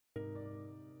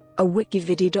a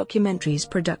WikiVidi documentaries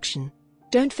production.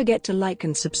 Don't forget to like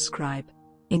and subscribe.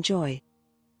 Enjoy.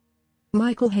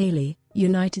 Michael Haley,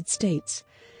 United States.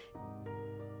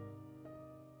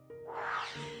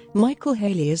 Michael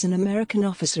Haley is an American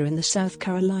officer in the South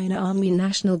Carolina Army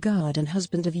National Guard and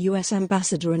husband of U.S.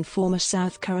 Ambassador and former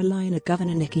South Carolina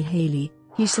Governor Nikki Haley.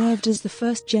 He served as the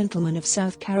first gentleman of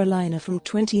South Carolina from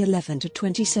 2011 to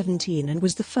 2017 and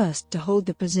was the first to hold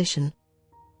the position.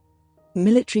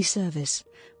 Military service.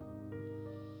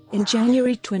 In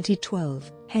January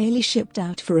 2012, Haley shipped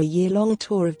out for a year-long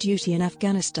tour of duty in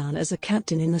Afghanistan as a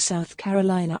captain in the South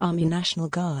Carolina Army National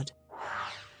Guard.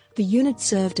 The unit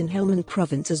served in Helmand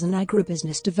Province as an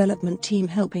agribusiness development team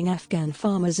helping Afghan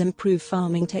farmers improve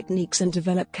farming techniques and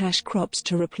develop cash crops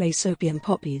to replace opium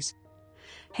poppies.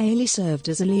 Haley served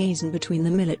as a liaison between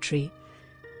the military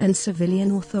and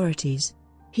civilian authorities.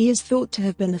 He is thought to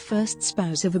have been the first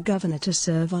spouse of a governor to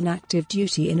serve on active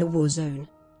duty in a war zone.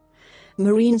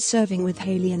 Marines serving with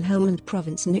Haley in Helmand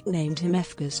Province nicknamed him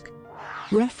FGUSK,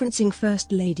 referencing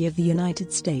First Lady of the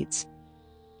United States.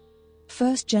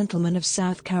 First Gentleman of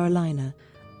South Carolina.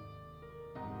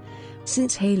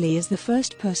 Since Haley is the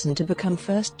first person to become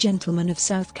First Gentleman of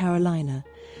South Carolina,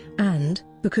 and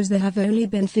because there have only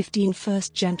been 15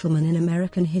 First Gentlemen in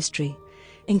American history,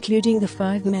 including the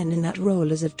 5 men in that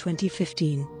role as of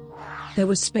 2015, there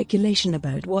was speculation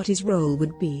about what his role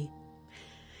would be.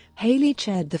 Haley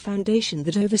chaired the foundation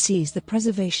that oversees the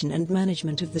preservation and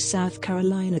management of the South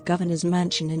Carolina Governor's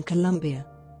Mansion in Columbia.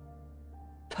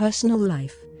 Personal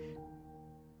life.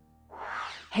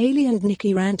 Haley and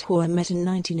Nikki Rantour met in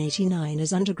 1989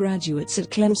 as undergraduates at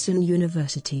Clemson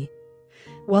University.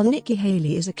 While Nikki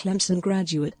Haley is a Clemson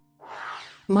graduate,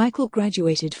 Michael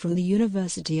graduated from the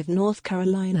University of North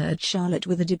Carolina at Charlotte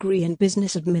with a degree in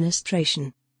business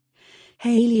administration.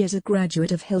 Haley is a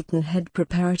graduate of Hilton Head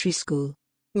Preparatory School.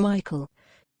 Michael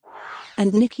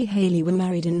and Nikki Haley were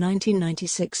married in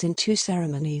 1996 in 2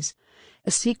 ceremonies,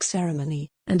 a Sikh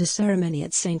ceremony, and a ceremony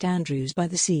at St. Andrews by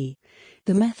the Sea,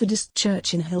 the Methodist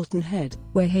Church in Hilton Head,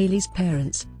 where Haley's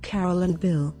parents, Carol and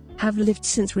Bill, have lived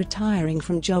since retiring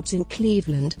from jobs in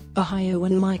Cleveland, Ohio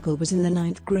when Michael was in the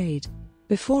 9th grade.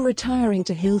 Before retiring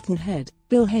to Hilton Head,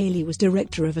 Bill Haley was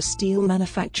director of a steel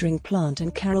manufacturing plant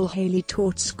and Carol Haley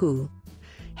taught school.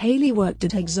 Haley worked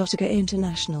at Exotica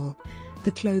International,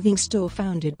 the clothing store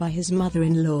founded by his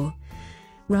mother-in-law,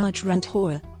 Raj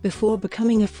Rantour, before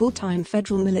becoming a full-time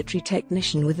federal military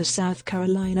technician with the South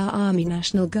Carolina Army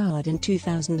National Guard in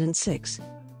 2006.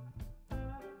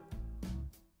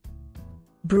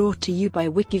 Brought to you by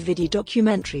WikiVidi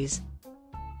Documentaries.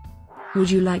 Would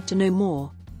you like to know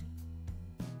more?